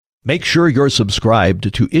Make sure you're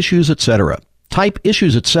subscribed to Issues Etc. Type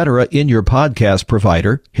Issues Etc. in your podcast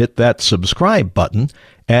provider, hit that subscribe button,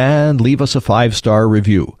 and leave us a 5-star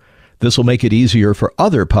review. This will make it easier for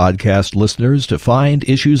other podcast listeners to find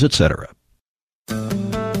Issues Etc. But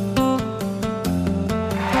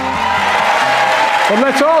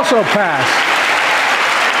let's also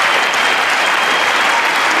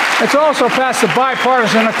pass the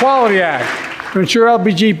Bipartisan Equality Act to ensure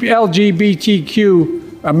LGBTQ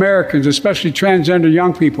Americans, especially transgender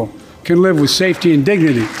young people, can live with safety and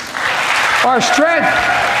dignity. Our strength.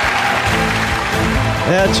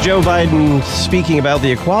 That's Joe Biden speaking about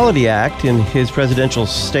the Equality Act in his presidential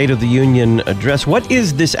State of the Union address. What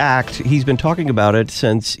is this act? He's been talking about it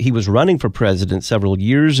since he was running for president several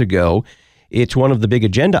years ago. It's one of the big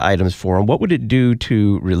agenda items for him. What would it do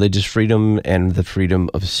to religious freedom and the freedom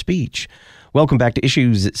of speech? Welcome back to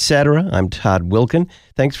Issues Etc. I'm Todd Wilken.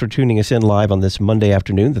 Thanks for tuning us in live on this Monday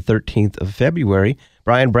afternoon, the 13th of February.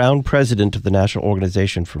 Brian Brown, president of the National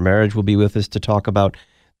Organization for Marriage, will be with us to talk about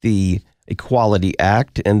the Equality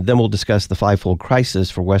Act, and then we'll discuss the fivefold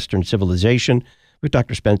crisis for Western civilization with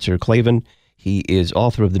Dr. Spencer Klavan. He is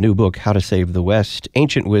author of the new book, How to Save the West,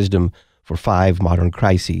 Ancient Wisdom for Five Modern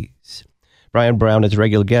Crises. Brian Brown is a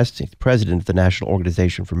regular guest. He's president of the National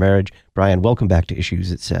Organization for Marriage. Brian, welcome back to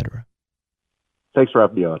Issues Etc. Thanks for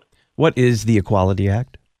having me on. What is the Equality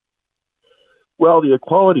Act? Well, the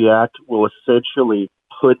Equality Act will essentially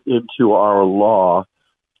put into our law,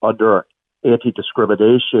 under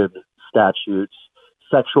anti-discrimination statutes,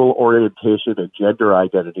 sexual orientation and gender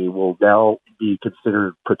identity will now be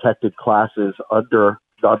considered protected classes under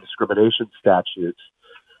non-discrimination statutes.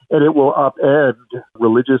 And it will upend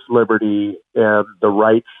religious liberty and the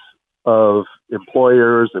rights of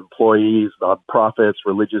employers, employees, nonprofits,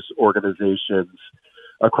 religious organizations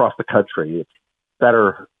across the country. It's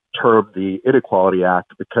better termed the Inequality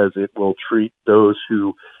Act because it will treat those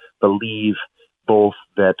who believe both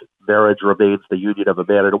that marriage remains the union of a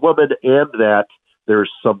man and a woman and that there's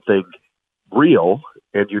something real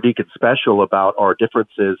and unique and special about our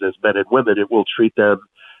differences as men and women. It will treat them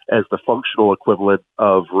as the functional equivalent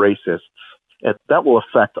of racists. And that will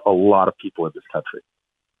affect a lot of people in this country.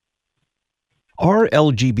 Are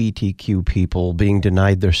LGBTQ people being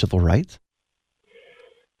denied their civil rights?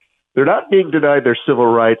 They're not being denied their civil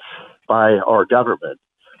rights by our government.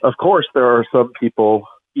 Of course, there are some people,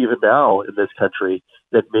 even now in this country,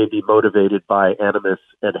 that may be motivated by animus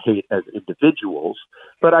and hate as individuals.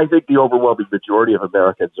 But I think the overwhelming majority of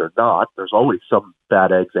Americans are not. There's always some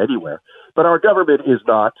bad eggs anywhere. But our government is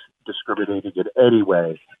not discriminating in any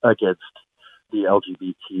way against the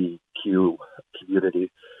LGBTQ community.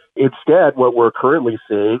 Instead, what we're currently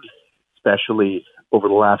seeing, especially over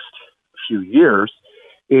the last few years,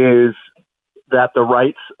 is that the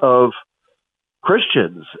rights of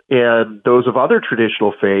Christians and those of other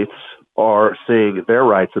traditional faiths are seeing their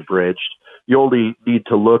rights abridged. You only need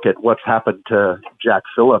to look at what's happened to Jack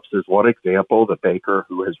Phillips as one example, the baker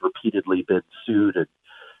who has repeatedly been sued and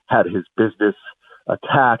had his business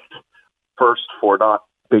attacked, first for not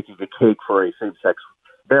baking a cake for a same-sex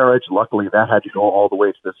marriage. Luckily, that had to go all the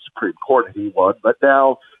way to the Supreme Court and he won. But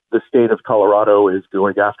now the state of Colorado is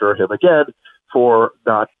going after him again for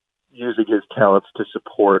not using his talents to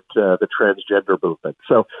support the transgender movement.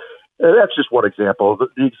 So that's just one example.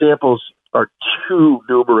 The examples are too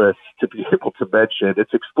numerous to be able to mention.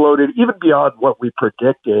 It's exploded even beyond what we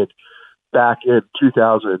predicted back in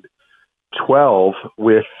 2012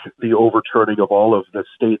 with the overturning of all of the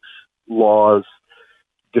state's laws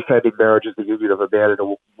defending marriage as the union of a man and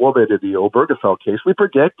a woman in the Obergefell case. We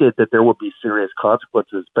predicted that there would be serious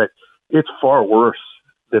consequences, but it's far worse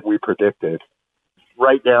than we predicted.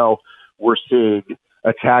 Right now, we're seeing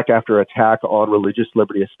attack after attack on religious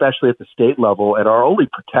liberty, especially at the state level. And our only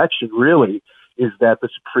protection really is that the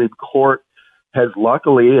Supreme Court has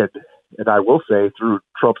luckily, and I will say through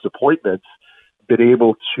Trump's appointments, been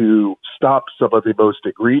able to stop some of the most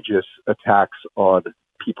egregious attacks on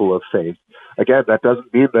people of faith. Again, that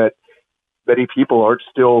doesn't mean that many people aren't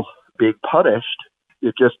still being punished.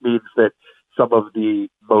 It just means that some of the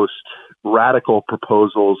most radical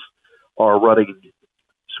proposals are running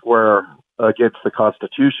square against the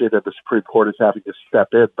Constitution, and the Supreme Court is having to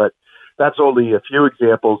step in. But that's only a few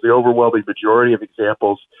examples. The overwhelming majority of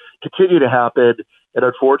examples continue to happen, and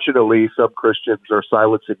unfortunately, some Christians are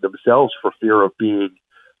silencing themselves for fear of being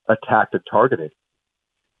attacked and targeted.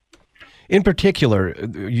 In particular,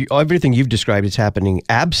 everything you've described is happening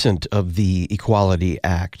absent of the Equality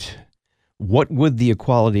Act. What would the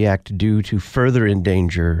Equality Act do to further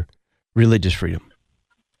endanger religious freedom?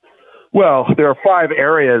 Well, there are 5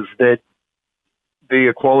 areas that the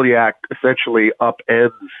Equality Act essentially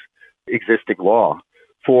upends existing law.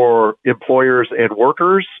 For employers and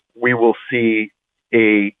workers, we will see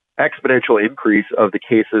a exponential increase of the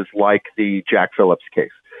cases like the Jack Phillips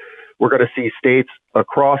case. We're going to see states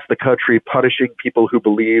across the country punishing people who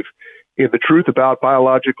believe in the truth about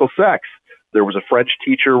biological sex. There was a French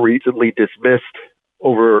teacher recently dismissed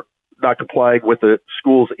over not complying with the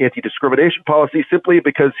school's anti-discrimination policy simply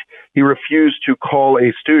because he refused to call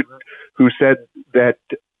a student who said that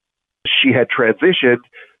she had transitioned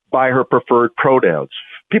by her preferred pronouns.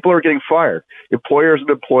 People are getting fired. Employers and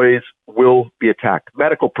employees will be attacked.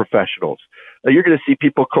 Medical professionals. You're going to see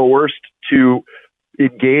people coerced to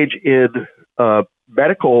engage in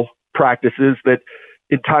medical practices that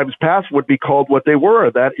in times past would be called what they were.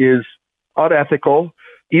 That is unethical,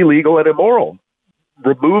 illegal, and immoral.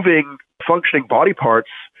 Removing functioning body parts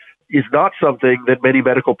is not something that many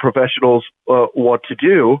medical professionals want to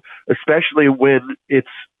do, especially when it's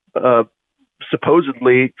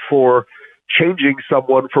supposedly for changing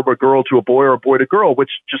someone from a girl to a boy or a boy to girl, which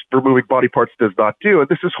just removing body parts does not do. And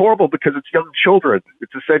this is horrible because it's young children.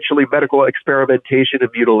 It's essentially medical experimentation and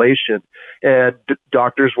mutilation. And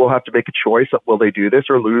doctors will have to make a choice. Will they do this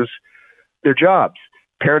or lose their jobs?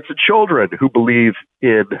 Parents and children who believe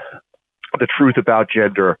in the truth about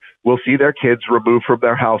gender will see their kids removed from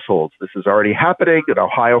their households. This is already happening. An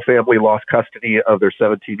Ohio family lost custody of their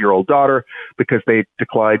 17-year-old daughter because they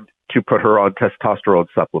declined to put her on testosterone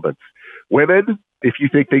supplements. Women, if you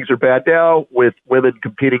think things are bad now, with women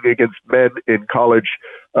competing against men in college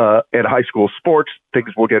and high school sports,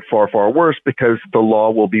 things will get far, far worse because the law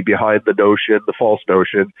will be behind the false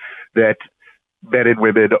notion that men and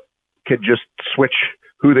women can just switch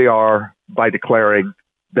who they are by declaring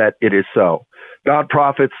that it is so.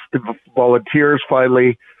 Nonprofits and volunteers,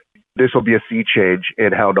 finally, this will be a sea change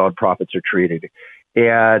in how nonprofits are treated.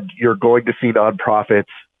 And you're going to see nonprofits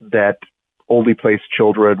that only place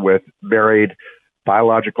children with married,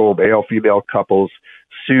 biological, male-female couples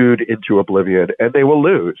sued into oblivion, and they will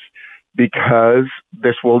lose because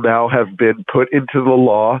this will now have been put into the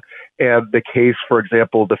law. And the case, for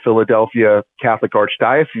example, the Philadelphia Catholic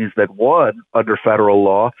Archdiocese that won under federal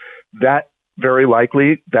law, that very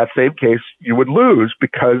likely, that same case, you would lose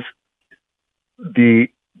because the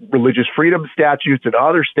religious freedom statutes and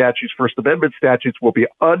other statutes, First Amendment statutes, will be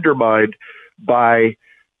undermined by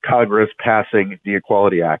Congress passing the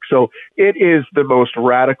Equality Act. So it is the most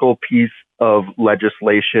radical piece of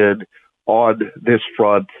legislation on this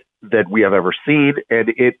front that we have ever seen. And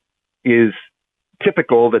it is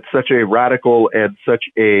typical that such a radical and such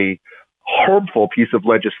a harmful piece of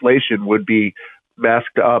legislation would be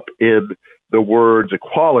masked up in the words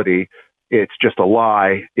equality. It's just a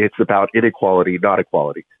lie. It's about inequality, not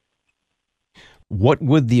equality. What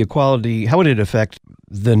would the equality, how would it affect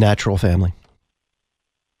the natural family?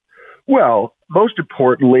 Well, most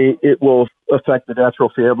importantly, it will affect the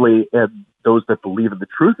natural family and those that believe in the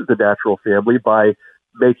truth of the natural family by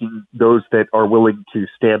making those that are willing to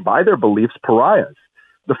stand by their beliefs pariahs.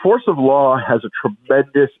 The force of law has a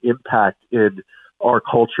tremendous impact in our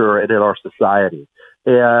culture and in our society.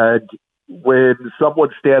 And when someone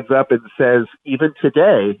stands up and says, even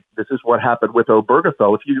today, this is what happened with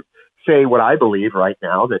Obergefell, if you say what I believe right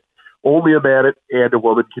now, that only a man and a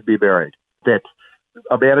woman can be married, that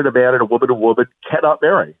a man and a woman cannot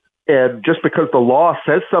marry. And just because the law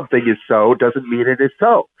says something is so doesn't mean it is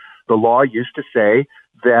so. The law used to say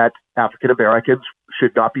that African Americans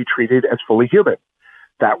should not be treated as fully human.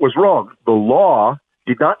 That was wrong. The law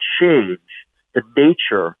did not change the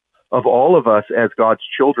nature of all of us as God's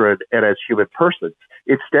children and as human persons.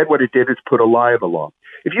 Instead, what it did is put a lie in the law.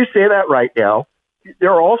 If you say that right now,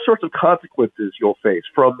 there are all sorts of consequences you'll face,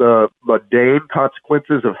 from the mundane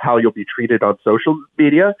consequences of how you'll be treated on social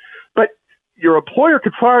media, but your employer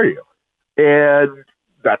could fire you, and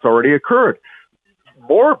that's already occurred.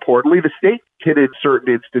 More importantly, the state can, in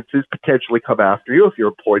certain instances, potentially come after you if you're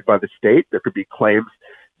employed by the state. There could be claims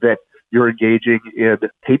that you're engaging in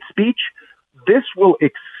hate speech. This will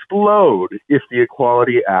explode if the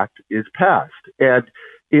Equality Act is passed, and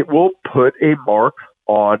it will put a mark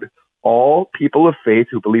on all people of faith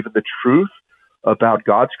who believe in the truth about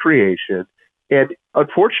God's creation. And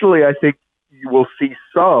unfortunately, I think you will see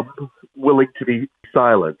some willing to be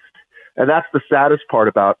silenced. And that's the saddest part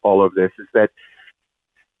about all of this, is that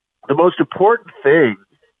the most important thing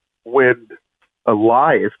when a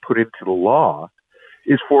lie is put into the law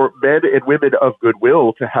is for men and women of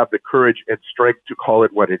goodwill to have the courage and strength to call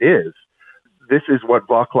it what it is. This is what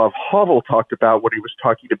Václav Havel talked about when he was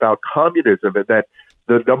talking about communism, and that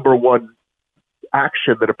the number one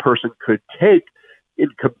action that a person could take in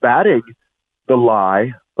combating the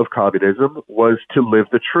lie of communism was to live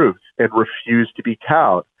the truth and refuse to be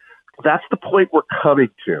cowed. that's the point we're coming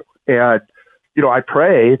to. And, I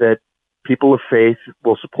pray that people of faith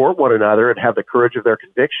will support one another and have the courage of their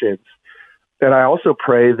convictions. And I also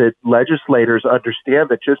pray that legislators understand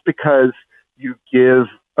that just because you give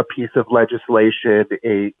a piece of legislation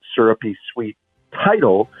a syrupy, sweet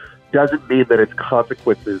title doesn't mean that its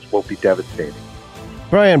consequences won't be devastating.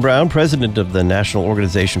 Brian Brown, president of the National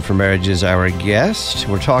Organization for Marriage, is our guest.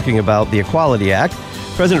 We're talking about the Equality Act.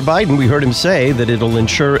 President Biden, we heard him say that it'll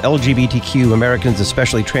ensure LGBTQ Americans,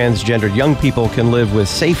 especially transgendered young people, can live with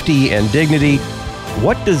safety and dignity.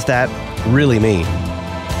 What does that really mean?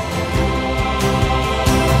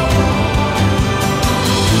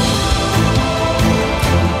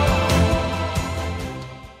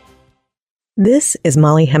 This is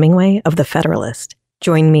Molly Hemingway of The Federalist.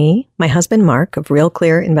 Join me, my husband Mark of Real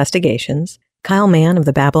Clear Investigations, Kyle Mann of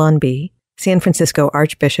the Babylon Bee, San Francisco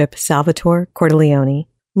Archbishop Salvatore Cordileone,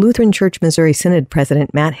 Lutheran Church Missouri Synod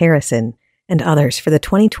President Matt Harrison, and others for the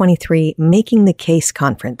 2023 Making the Case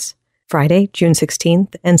Conference, Friday, June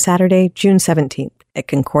 16th and Saturday, June 17th at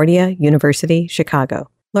Concordia University, Chicago.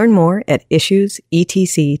 Learn more at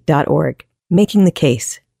issuesetc.org. Making the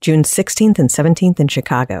Case, June 16th and 17th in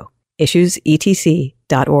Chicago.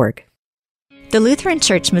 issuesetc.org. The Lutheran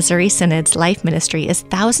Church Missouri Synod's life ministry is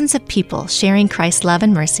thousands of people sharing Christ's love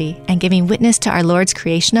and mercy and giving witness to our Lord's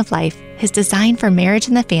creation of life, His design for marriage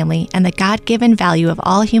and the family, and the God-given value of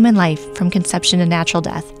all human life from conception to natural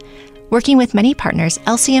death. Working with many partners,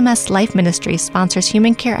 LCMS Life Ministry sponsors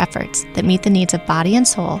human care efforts that meet the needs of body and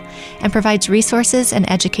soul and provides resources and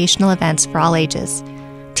educational events for all ages.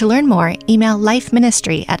 To learn more, email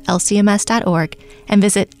lifeministry@lcms.org and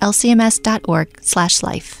visit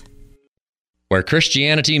lcms.org/life. Where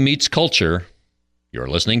Christianity meets culture, you're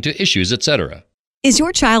listening to Issues, Etc. Is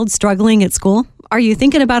your child struggling at school? Are you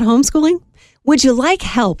thinking about homeschooling? Would you like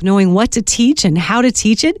help knowing what to teach and how to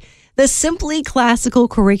teach it? The Simply Classical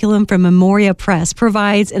curriculum from Memoria Press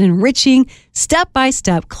provides an enriching,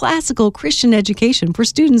 step-by-step classical Christian education for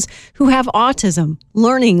students who have autism,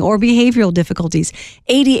 learning or behavioral difficulties,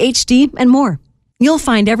 ADHD, and more. You'll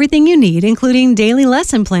find everything you need, including daily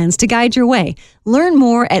lesson plans to guide your way. Learn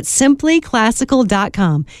more at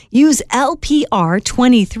simplyclassical.com. Use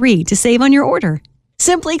LPR23 to save on your order.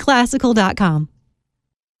 simplyclassical.com.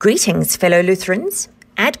 Greetings, fellow Lutherans.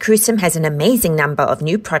 Ad Crucem has an amazing number of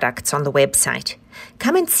new products on the website.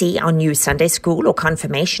 Come and see our new Sunday school or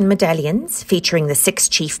confirmation medallions featuring the 6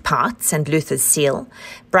 chief parts and Luther's seal.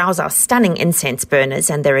 Browse our stunning incense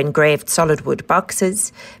burners and their engraved solid wood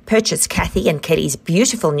boxes. Purchase Kathy and Kelly's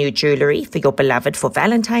beautiful new jewelry for your beloved for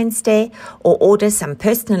Valentine's Day, or order some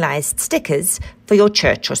personalized stickers for your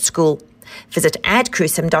church or school. Visit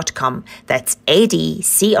adcrucem.com. That's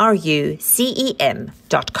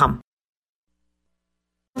ADCRUCEM.com.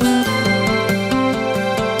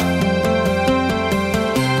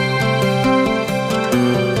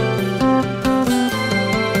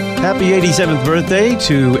 Happy 87th birthday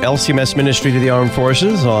to LCMS Ministry to the Armed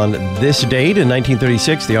Forces. On this date in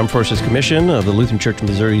 1936, the Armed Forces Commission of the Lutheran Church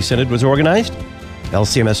Missouri Synod was organized.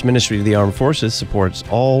 LCMS Ministry to the Armed Forces supports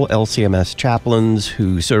all LCMS chaplains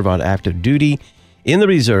who serve on active duty in the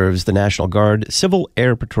reserves, the National Guard, Civil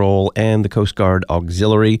Air Patrol, and the Coast Guard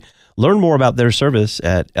Auxiliary. Learn more about their service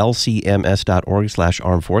at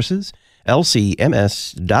lcms.org/armed forces,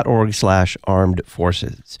 lcms.org/armed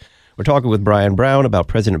forces. We're talking with Brian Brown about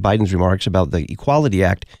President Biden's remarks about the Equality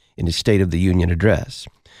Act in his State of the Union address.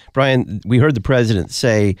 Brian, we heard the president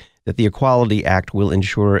say that the Equality Act will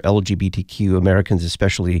ensure LGBTQ Americans,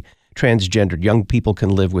 especially transgendered young people, can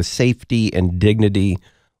live with safety and dignity.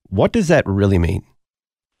 What does that really mean?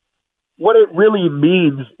 What it really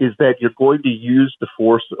means is that you're going to use the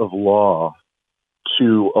force of law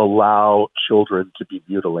to allow children to be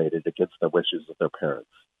mutilated against the wishes of their parents.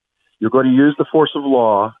 You're going to use the force of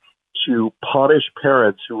law to punish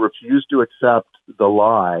parents who refuse to accept the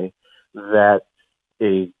lie that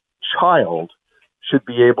a child should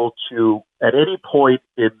be able to, at any point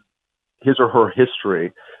in his or her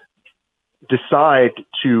history, decide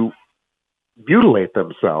to mutilate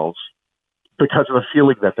themselves because of a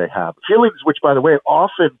feeling that they have. Feelings which, by the way,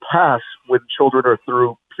 often pass when children are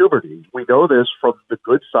through puberty. We know this from the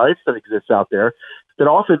good science that exists out there, that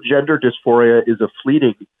often gender dysphoria is a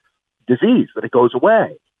fleeting disease, that it goes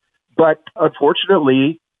away. But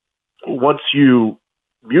unfortunately, once you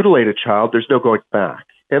mutilate a child, there's no going back.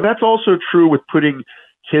 And that's also true with putting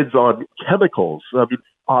kids on chemicals. I mean,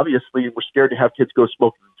 obviously, we're scared to have kids go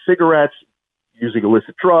smoking cigarettes, using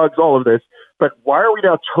illicit drugs, all of this. But why are we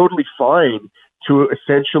now totally fine to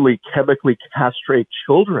essentially chemically castrate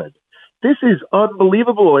children? This is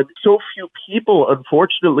unbelievable. And so few people,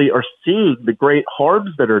 unfortunately, are seeing the great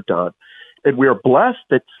harms that are done. And we are blessed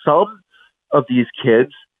that some of these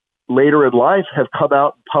kids later in life have come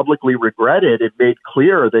out and publicly regretted and made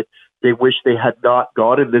clear that they wish they had not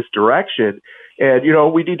gone in this direction. And,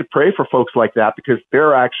 we need to pray for folks like that because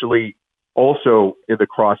they're actually also in the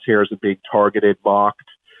crosshairs of being targeted, mocked.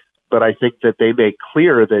 But I think that they make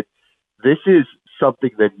clear that this is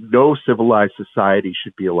something that no civilized society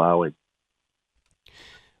should be allowing.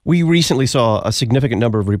 We recently saw a significant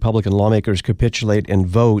number of Republican lawmakers capitulate and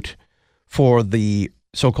vote for the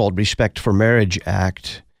so-called Respect for Marriage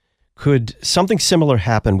Act. Could something similar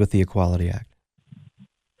happen with the Equality Act?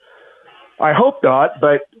 I hope not,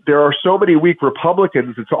 but there are so many weak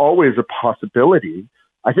Republicans, it's always a possibility.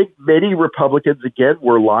 I think many Republicans, again,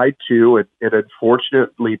 were lied to, and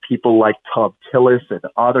unfortunately, people like Thom Tillis and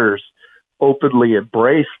others openly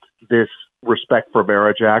embraced this Respect for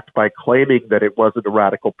Marriage Act by claiming that it wasn't a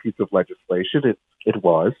radical piece of legislation. It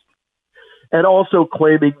was. And also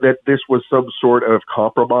claiming that this was some sort of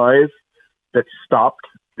compromise that stopped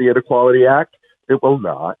the Inequality Act. It will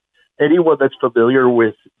not. Anyone that's familiar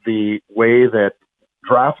with the way that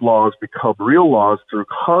draft laws become real laws through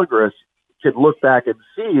Congress can look back and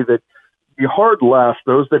see that the hard left,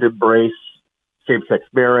 those that embrace same-sex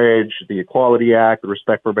marriage, the Equality Act, the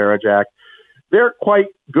Respect for Marriage Act, they're quite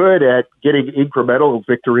good at getting incremental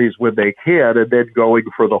victories when they can and then going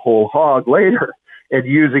for the whole hog later and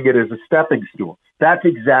using it as a stepping stool. That's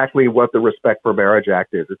exactly what the Respect for Marriage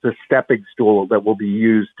Act is. It's a stepping stool that will be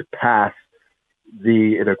used to pass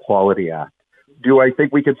the Inequality Act. Do I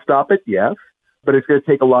think we can stop it? Yes, but it's going to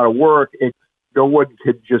take a lot of work. And no one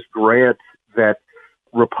can just grant that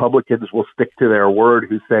Republicans will stick to their word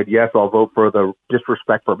who said, yes, I'll vote for the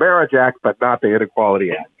Respect for Marriage Act, but not the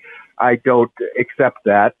Inequality Act. I don't accept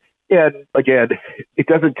that. And again, it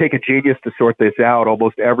doesn't take a genius to sort this out.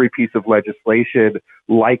 Almost every piece of legislation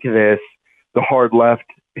like this, the hard left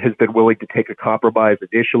has been willing to take a compromise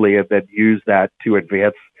initially and then use that to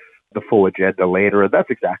advance the full agenda later. And that's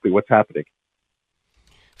exactly what's happening.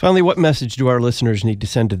 Finally, what message do our listeners need to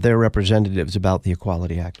send to their representatives about the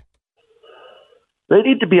Equality Act? They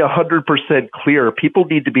need to be 100% clear. People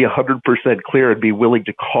need to be 100% clear and be willing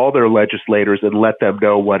to call their legislators and let them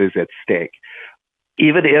know what is at stake.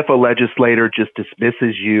 Even if a legislator just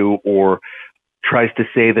dismisses you or tries to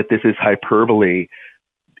say that this is hyperbole,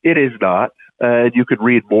 it is not. You can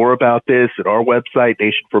read more about this at our website,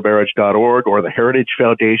 nationformarriage.org, or the Heritage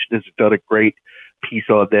Foundation has done a great piece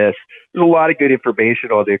on this. There's a lot of good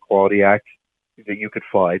information on the Equality Act that you could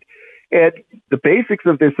find. And the basics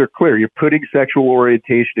of this are clear. You're putting sexual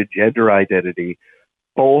orientation and gender identity,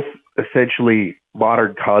 both essentially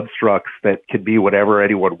modern constructs that can be whatever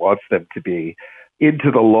anyone wants them to be,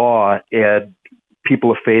 into the law, and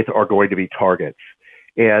people of faith are going to be targets.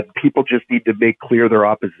 And people just need to make clear their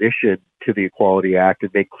opposition to the Equality Act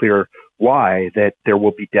and make clear why, that there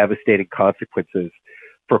will be devastating consequences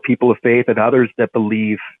for people of faith and others that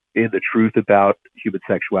believe in the truth about human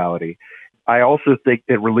sexuality. I also think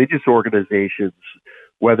that religious organizations,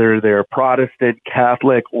 whether they're Protestant,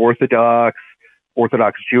 Catholic, Orthodox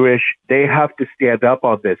Jewish, they have to stand up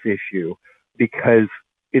on this issue because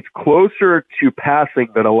it's closer to passing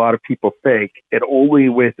than a lot of people think, and only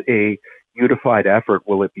with a unified effort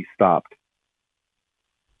will it be stopped.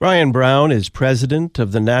 Brian Brown is president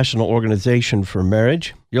of the National Organization for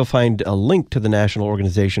Marriage. You'll find a link to the National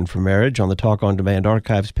Organization for Marriage on the Talk on Demand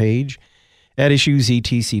archives page at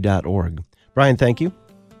issuesetc.org. Brian, thank you.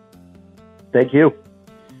 Thank you.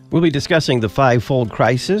 We'll be discussing the fivefold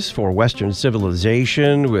crisis for Western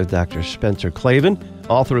civilization with Dr. Spencer Klavan,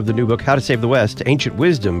 author of the new book, How to Save the West, Ancient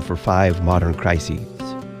Wisdom for Five Modern Crises.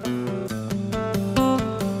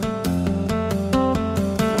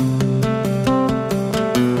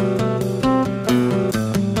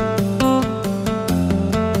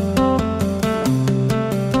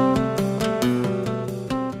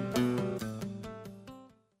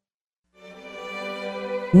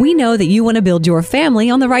 We know that you want to build your family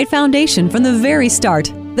on the right foundation from the very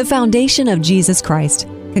start, the foundation of Jesus Christ.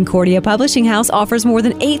 Concordia Publishing House offers more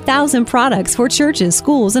than 8,000 products for churches,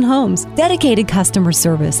 schools, and homes, dedicated customer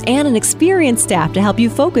service, and an experienced staff to help you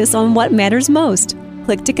focus on what matters most.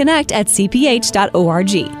 Click to connect at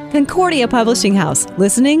cph.org. Concordia Publishing House,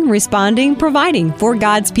 listening, responding, providing for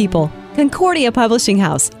God's people. Concordia Publishing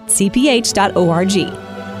House, cph.org.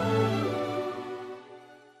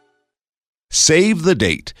 Save the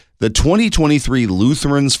date. The 2023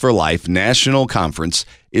 Lutherans for Life National Conference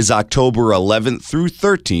is October 11th through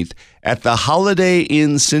 13th at the Holiday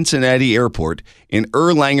Inn Cincinnati Airport in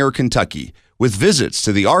Erlanger, Kentucky, with visits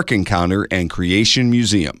to the Ark Encounter and Creation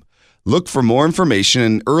Museum. Look for more information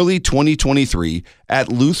in early 2023 at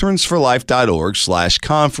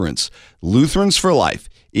lutheransforlife.org/conference. Lutherans for Life,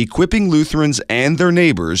 equipping Lutherans and their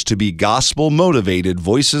neighbors to be gospel-motivated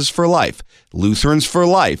voices for life.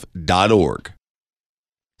 lutheransforlife.org.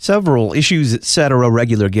 Several Issues Etc.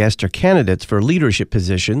 regular guests are candidates for leadership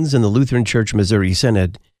positions in the Lutheran Church Missouri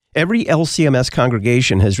Synod. Every LCMS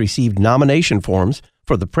congregation has received nomination forms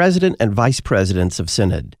for the president and vice presidents of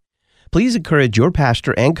Synod. Please encourage your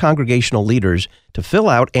pastor and congregational leaders to fill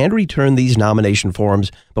out and return these nomination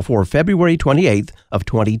forms before February 28th of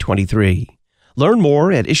 2023. Learn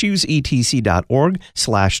more at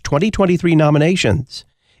issuesetc.org/2023 nominations.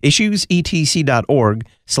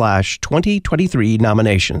 issuesetc.org/2023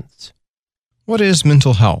 nominations. What is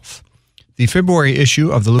mental health? The February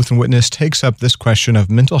issue of the Lutheran Witness takes up this question of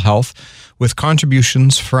mental health with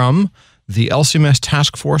contributions from the LCMS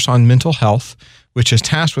Task Force on Mental Health, which is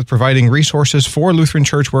tasked with providing resources for Lutheran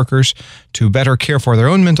church workers to better care for their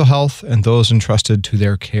own mental health and those entrusted to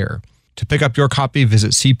their care. To pick up your copy,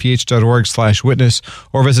 visit cph.org/witness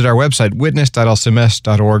or visit our website,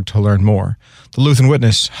 witness.lcms.org, to learn more. The Lutheran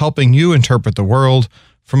Witness, helping you interpret the world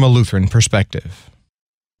from a Lutheran perspective.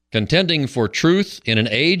 Contending for truth in an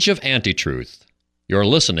age of anti-truth. You're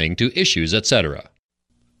listening to Issues Etc.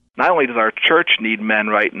 Not only does our church need men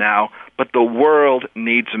right now, but the world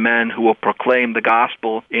needs men who will proclaim the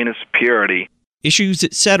gospel in its purity. Issues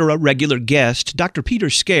Etc. regular guest, Dr. Peter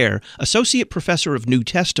Scare, Associate Professor of New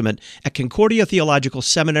Testament at Concordia Theological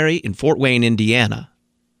Seminary in Fort Wayne, Indiana.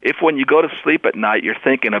 If when you go to sleep at night you're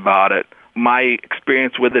thinking about it, my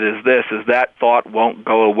experience with it is that thought won't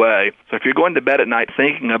go away. So if you're going to bed at night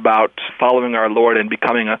thinking about following our Lord and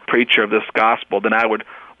becoming a preacher of this gospel, then I would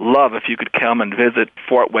love if you could come and visit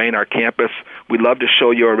Fort Wayne, our campus. We'd love to show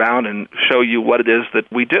you around and show you what it is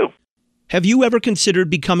that we do. Have you ever considered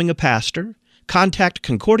becoming a pastor? Contact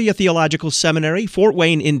Concordia Theological Seminary, Fort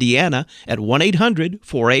Wayne, Indiana at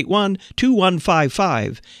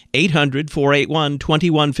 1-800-481-2155,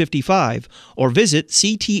 800-481-2155, or visit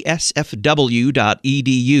ctsfw.edu.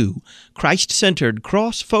 Christ-centered,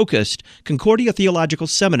 cross-focused Concordia Theological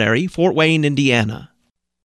Seminary, Fort Wayne, Indiana.